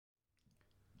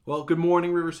Well, good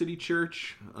morning, River City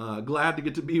Church. Glad to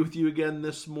get to be with you again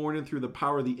this morning through the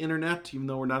power of the internet, even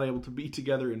though we're not able to be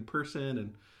together in person.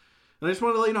 And I just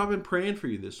want to let you know I've been praying for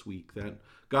you this week that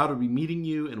God would be meeting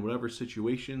you in whatever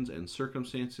situations and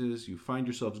circumstances you find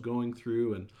yourselves going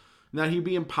through, and that He'd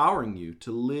be empowering you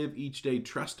to live each day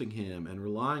trusting Him and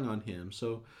relying on Him.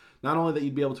 So not only that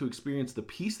you'd be able to experience the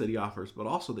peace that He offers, but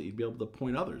also that you'd be able to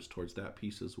point others towards that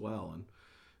peace as well.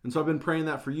 And so I've been praying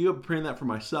that for you. I've been praying that for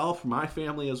myself, for my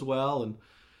family as well. And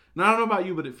I don't know about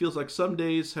you, but it feels like some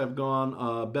days have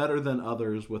gone better than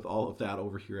others with all of that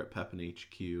over here at Pepin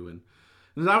HQ.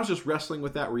 And I was just wrestling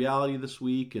with that reality this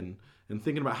week and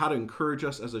thinking about how to encourage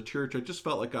us as a church. I just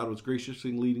felt like God was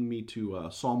graciously leading me to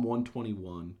Psalm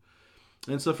 121.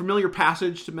 And it's a familiar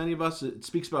passage to many of us. It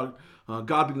speaks about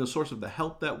God being the source of the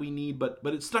help that we need, but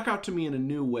it stuck out to me in a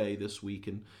new way this week.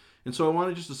 And so I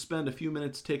wanted just to spend a few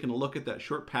minutes taking a look at that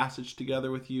short passage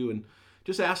together with you and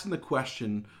just asking the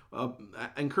question,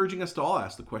 encouraging us to all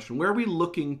ask the question, where are we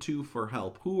looking to for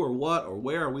help? Who or what or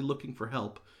where are we looking for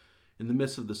help in the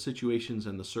midst of the situations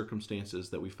and the circumstances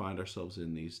that we find ourselves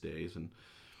in these days?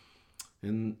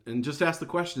 And just ask the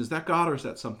question, is that God or is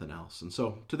that something else? And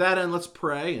so to that end, let's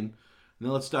pray and then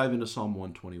let's dive into Psalm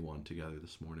 121 together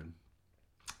this morning.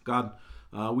 God,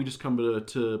 we just come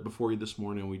to before you this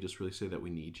morning, and we just really say that we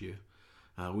need you.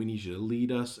 We need you to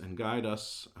lead us and guide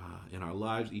us in our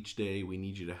lives each day. We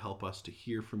need you to help us to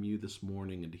hear from you this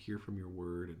morning and to hear from your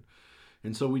word.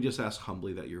 And so we just ask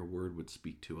humbly that your word would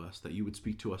speak to us, that you would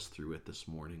speak to us through it this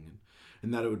morning,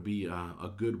 and that it would be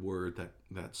a good word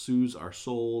that soothes our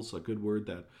souls, a good word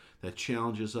that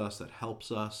challenges us, that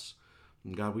helps us.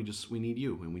 And God, we need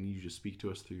you, and we need you to speak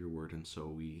to us through your word. And so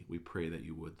we pray that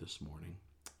you would this morning.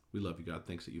 We love you, God.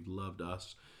 Thanks that you've loved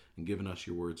us and given us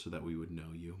your word so that we would know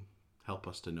you. Help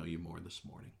us to know you more this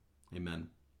morning. Amen.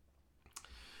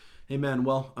 Amen.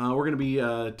 Well, we're going to be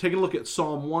taking a look at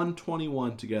Psalm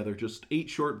 121 together, just 8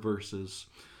 short verses.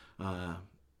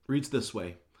 Reads this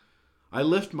way. I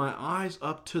lift my eyes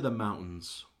up to the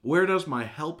mountains. Where does my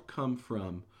help come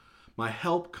from? My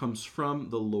help comes from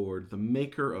the Lord, the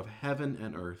maker of heaven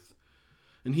and earth.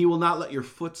 And he will not let your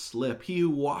foot slip. He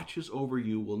who watches over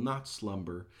you will not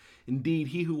slumber. Indeed,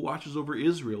 he who watches over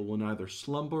Israel will neither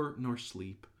slumber nor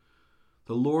sleep.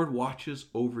 The Lord watches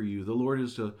over you. The Lord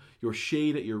is your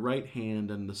shade at your right hand,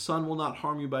 and the sun will not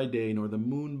harm you by day, nor the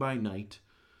moon by night.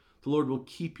 The Lord will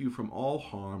keep you from all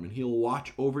harm, and he'll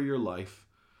watch over your life.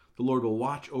 The Lord will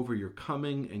watch over your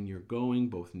coming and your going,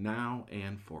 both now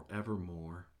and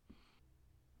forevermore.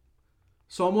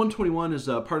 Psalm 121 is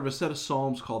part of a set of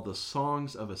psalms called the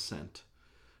Songs of Ascent.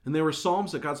 And they were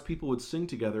psalms that God's people would sing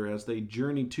together as they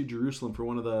journeyed to Jerusalem for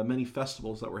one of the many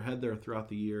festivals that were held there throughout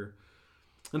the year.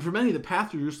 And for many, the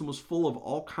path to Jerusalem was full of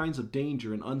all kinds of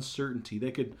danger and uncertainty.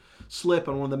 They could slip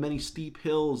on one of the many steep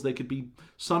hills. They could be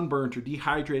sunburnt or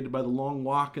dehydrated by the long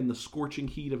walk in the scorching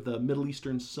heat of the Middle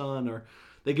Eastern sun, or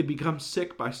they could become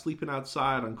sick by sleeping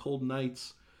outside on cold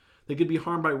nights. They could be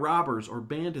harmed by robbers or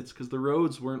bandits because the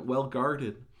roads weren't well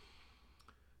guarded.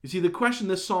 You see, the question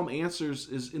this psalm answers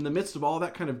is, in the midst of all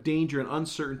that kind of danger and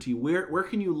uncertainty, where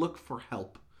can you look for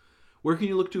help? Where can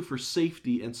you look to for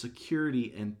safety and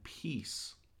security and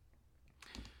peace?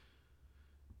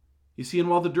 You see, and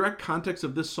while the direct context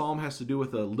of this psalm has to do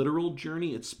with a literal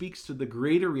journey, it speaks to the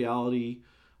greater reality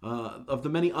of the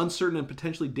many uncertain and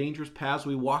potentially dangerous paths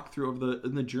we walk through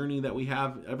in the journey that we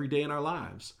have every day in our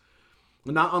lives.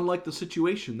 Not unlike the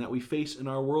situation that we face in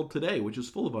our world today, which is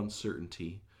full of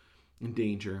uncertainty and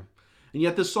danger. And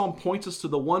yet this psalm points us to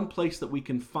the one place that we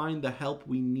can find the help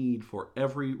we need for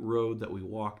every road that we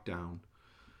walk down.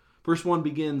 Verse 1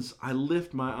 begins, I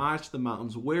lift my eyes to the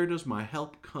mountains. Where does my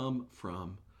help come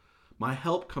from? My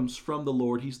help comes from the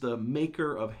Lord. He's the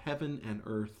maker of heaven and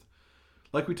earth.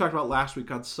 Like we talked about last week,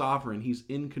 God's sovereign. He's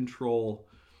in control.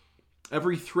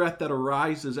 Every threat that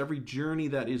arises, every journey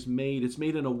that is made, it's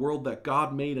made in a world that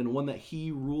God made and one that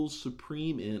he rules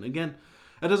supreme in. Again,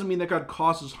 that doesn't mean that God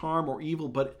causes harm or evil,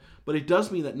 but it does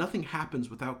mean that nothing happens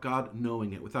without God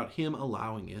knowing it, without him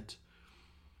allowing it.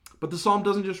 But the psalm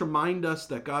doesn't just remind us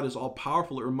that God is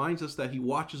all-powerful, it reminds us that he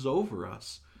watches over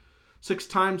us. 6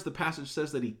 times the passage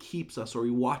says that he keeps us or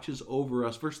he watches over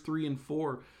us. Verse 3 and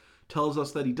 4 tells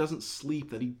us that he doesn't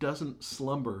sleep, that he doesn't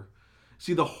slumber.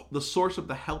 See, the source of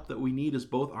the help that we need is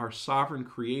both our sovereign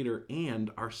creator and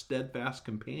our steadfast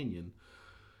companion.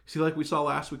 See, like we saw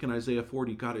last week in Isaiah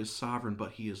 40, God is sovereign,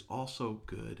 but he is also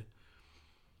good.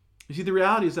 You see, the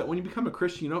reality is that when you become a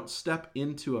Christian, you don't step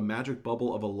into a magic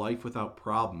bubble of a life without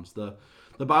problems. The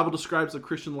Bible describes the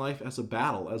Christian life as a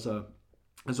battle, as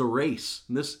a race.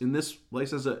 In this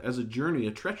place, as a journey,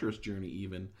 a treacherous journey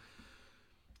even.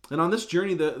 And on this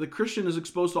journey, the Christian is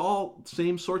exposed to all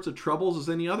same sorts of troubles as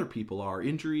any other people are: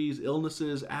 injuries,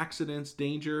 illnesses, accidents,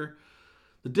 danger.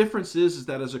 The difference is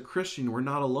that as a Christian, we're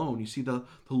not alone. You see, the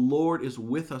Lord is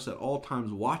with us at all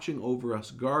times, watching over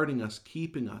us, guarding us,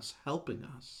 keeping us, helping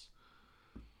us.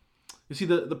 You see,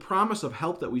 the promise of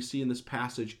help that we see in this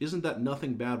passage isn't that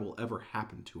nothing bad will ever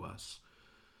happen to us,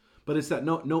 but it's that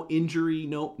no injury,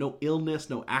 no illness,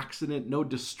 no accident, no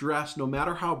distress, no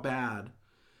matter how bad,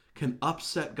 can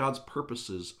upset God's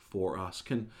purposes for us,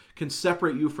 can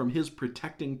separate you from his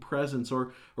protecting presence,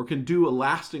 or can do a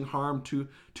lasting harm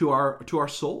to our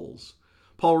souls.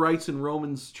 Paul writes in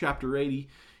Romans chapter 8,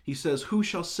 he says, "Who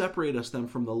shall separate us then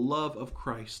from the love of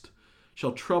Christ?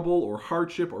 Shall trouble or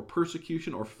hardship or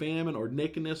persecution or famine or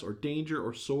nakedness or danger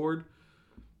or sword?"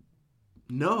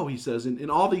 No, he says, in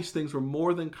all these things we're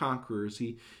more than conquerors.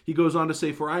 He goes on to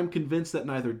say, "For I am convinced that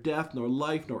neither death nor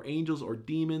life nor angels or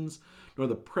demons nor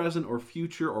the present or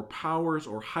future or powers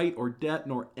or height or depth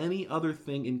nor any other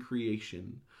thing in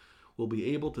creation will be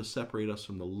able to separate us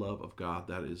from the love of God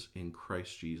that is in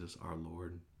Christ Jesus our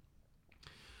Lord."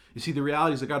 You see, the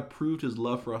reality is that God proved his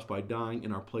love for us by dying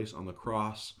in our place on the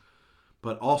cross,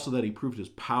 but also that he proved his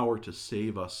power to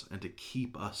save us and to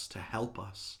keep us, to help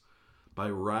us by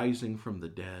rising from the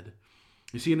dead.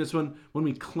 You see, and it's when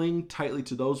we cling tightly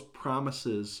to those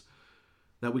promises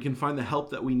that we can find the help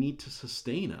that we need to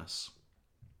sustain us.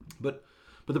 But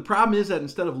the problem is that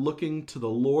instead of looking to the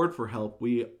Lord for help,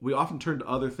 we often turn to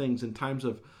other things in times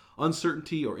of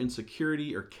uncertainty or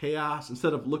insecurity or chaos.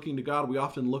 Instead of looking to God, we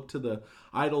often look to the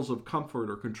idols of comfort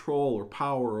or control or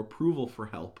power or approval for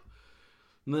help.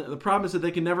 And the problem is that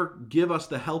they can never give us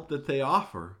the help that they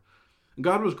offer. And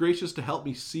God was gracious to help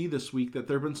me see this week that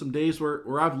there have been some days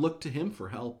where I've looked to him for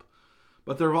help.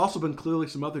 But there have also been clearly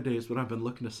some other days when I've been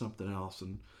looking to something else.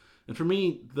 And for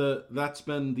me, that's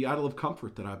been the idol of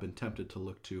comfort that I've been tempted to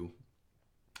look to.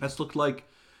 That's looked like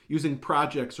using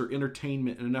projects or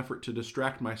entertainment in an effort to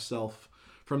distract myself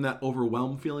from that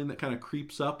overwhelmed feeling that kind of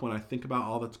creeps up when I think about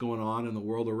all that's going on in the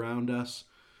world around us,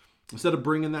 instead of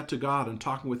bringing that to God and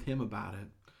talking with him about it.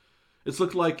 It's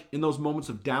looked like in those moments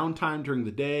of downtime during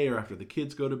the day or after the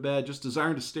kids go to bed, just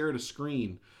desiring to stare at a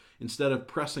screen instead of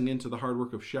pressing into the hard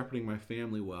work of shepherding my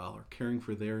family well or caring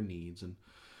for their needs. And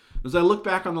as I look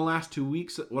back on the last 2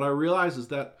 weeks, what I realize is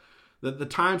that the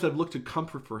times I've looked to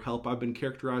comfort for help, I've been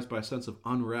characterized by a sense of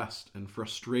unrest and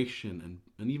frustration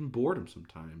and even boredom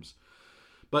sometimes.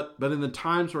 But in the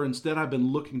times where instead I've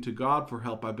been looking to God for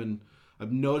help,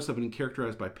 I've noticed I've been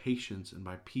characterized by patience and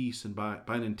by peace and by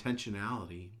an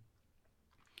intentionality.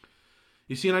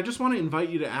 You see, and I just want to invite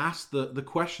you to ask the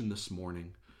question this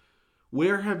morning: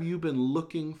 where have you been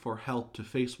looking for help to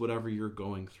face whatever you're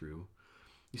going through?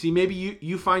 You see, maybe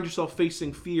you find yourself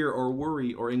facing fear or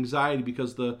worry or anxiety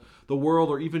because the world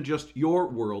or even just your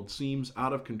world seems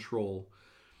out of control.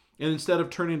 And instead of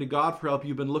turning to God for help,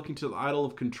 you've been looking to the idol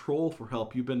of control for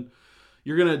help. You're going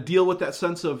to deal with that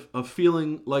sense of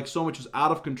feeling like so much is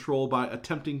out of control by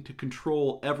attempting to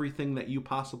control everything that you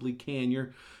possibly can.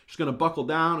 You're just going to buckle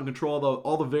down and control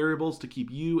all the variables to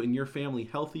keep you and your family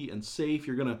healthy and safe.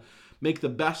 You're going to make the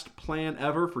best plan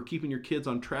ever for keeping your kids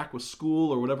on track with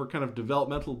school or whatever kind of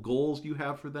developmental goals you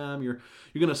have for them. You're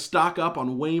going to stock up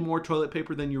on way more toilet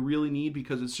paper than you really need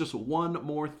because it's just one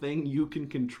more thing you can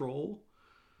control.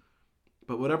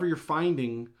 But whatever you're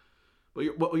finding,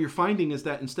 what you're finding is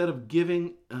that instead of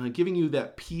giving you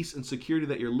that peace and security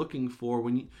that you're looking for,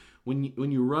 when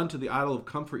you run to the idol of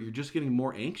comfort, you're just getting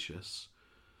more anxious.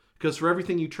 Because for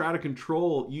everything you try to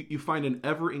control, you find an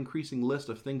ever-increasing list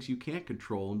of things you can't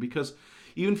control. And because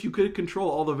even if you could control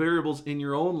all the variables in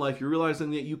your own life, you're realizing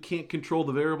that you can't control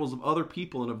the variables of other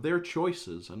people and of their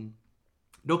choices. And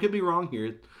don't get me wrong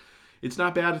here. It's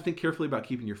not bad to think carefully about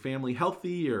keeping your family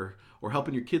healthy or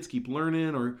helping your kids keep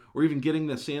learning or even getting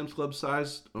the Sam's Club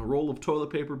sized roll of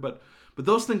toilet paper. But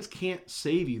those things can't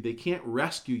save you. They can't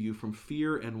rescue you from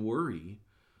fear and worry.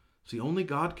 See, only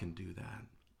God can do that.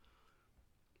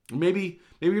 Maybe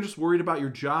you're just worried about your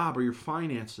job or your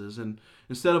finances, and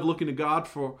instead of looking to God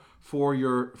for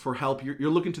help, you're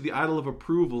looking to the idol of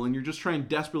approval, and you're just trying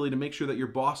desperately to make sure that your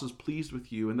boss is pleased with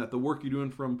you and that the work you're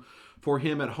doing for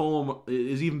him at home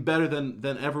is even better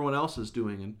than everyone else is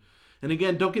doing. And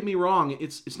again, don't get me wrong,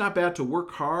 it's not bad to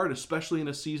work hard, especially in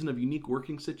a season of unique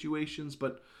working situations,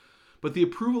 but the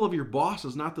approval of your boss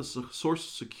is not the source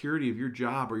of security of your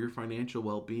job or your financial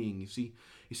well-being. You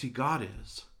see, God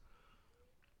is.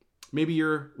 Maybe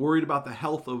you're worried about the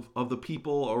health of the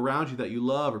people around you that you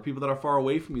love or people that are far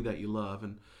away from you that you love.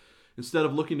 And instead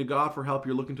of looking to God for help,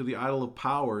 you're looking to the idol of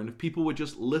power. And if people would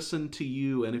just listen to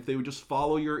you and if they would just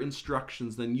follow your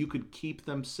instructions, then you could keep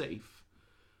them safe.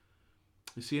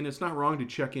 You see, and it's not wrong to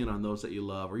check in on those that you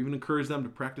love or even encourage them to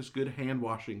practice good hand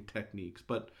washing techniques,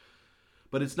 but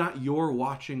it's not your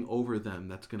watching over them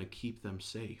that's going to keep them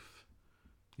safe.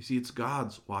 You see, it's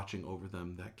God's watching over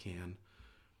them that can.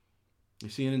 You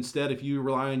see, and instead, if you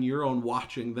rely on your own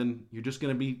watching, then you're just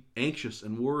going to be anxious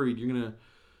and worried. You're going to,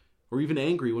 or even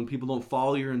angry when people don't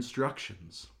follow your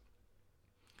instructions.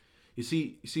 You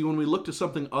see, when we look to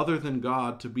something other than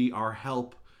God to be our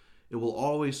help, it will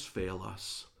always fail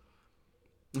us.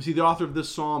 You see, the author of this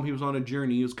psalm, he was on a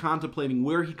journey. He was contemplating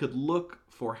where he could look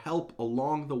for help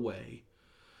along the way,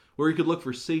 where he could look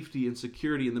for safety and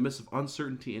security in the midst of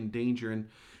uncertainty and danger. And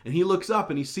he looks up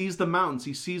and he sees the mountains.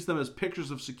 He sees them as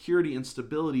pictures of security and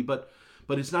stability, but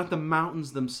it's not the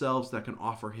mountains themselves that can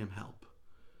offer him help.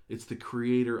 It's the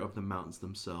creator of the mountains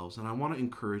themselves. And I want to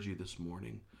encourage you this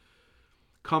morning.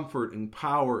 Comfort and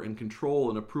power and control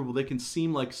and approval, they can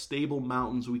seem like stable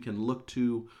mountains we can look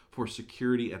to for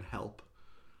security and help.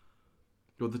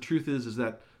 But the truth is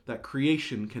that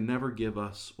creation can never give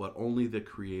us what only the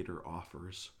Creator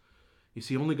offers. You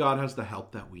see, only God has the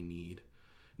help that we need.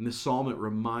 In this psalm, it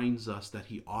reminds us that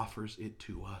He offers it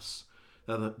to us.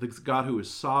 That the God who is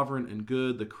sovereign and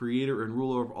good, the Creator and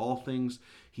ruler of all things,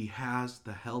 He has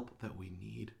the help that we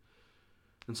need.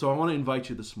 And so I want to invite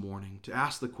you this morning to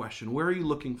ask the question, where are you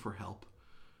looking for help?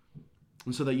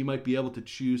 And so that you might be able to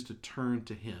choose to turn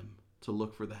to Him to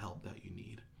look for the help that you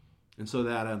need. And so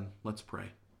that, let's pray.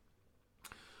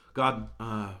 God,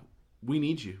 we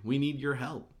need you. We need your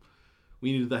help.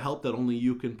 We need the help that only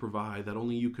you can provide, that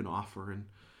only you can offer.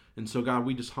 And so, God,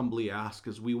 we just humbly ask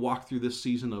as we walk through this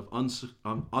season of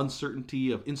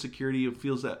uncertainty, of insecurity, it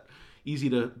feels that easy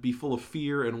to be full of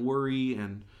fear and worry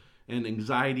and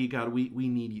anxiety. God, we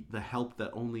need the help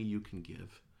that only you can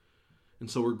give. And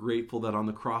so we're grateful that on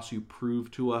the cross you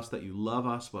proved to us that you love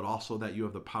us, but also that you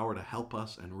have the power to help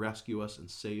us and rescue us and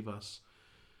save us.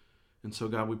 And so,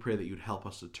 God, we pray that you'd help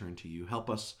us to turn to you. Help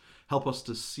us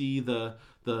to see the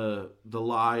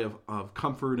lie of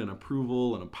comfort and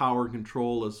approval and power and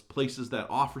control as places that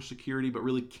offer security but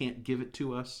really can't give it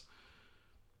to us.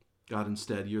 God,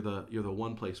 instead, you're the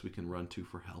one place we can run to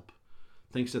for help.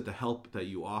 Thanks that the help that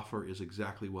you offer is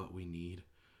exactly what we need,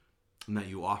 and that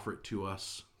you offer it to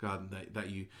us, God.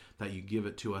 That you give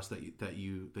it to us. That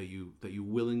you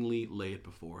willingly lay it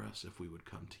before us if we would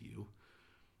come to you.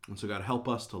 And so, God, help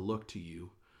us to look to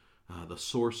you, the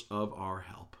source of our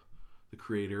help, the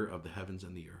Creator of the heavens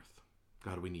and the earth.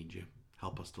 God, we need you.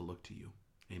 Help us to look to you.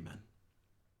 Amen.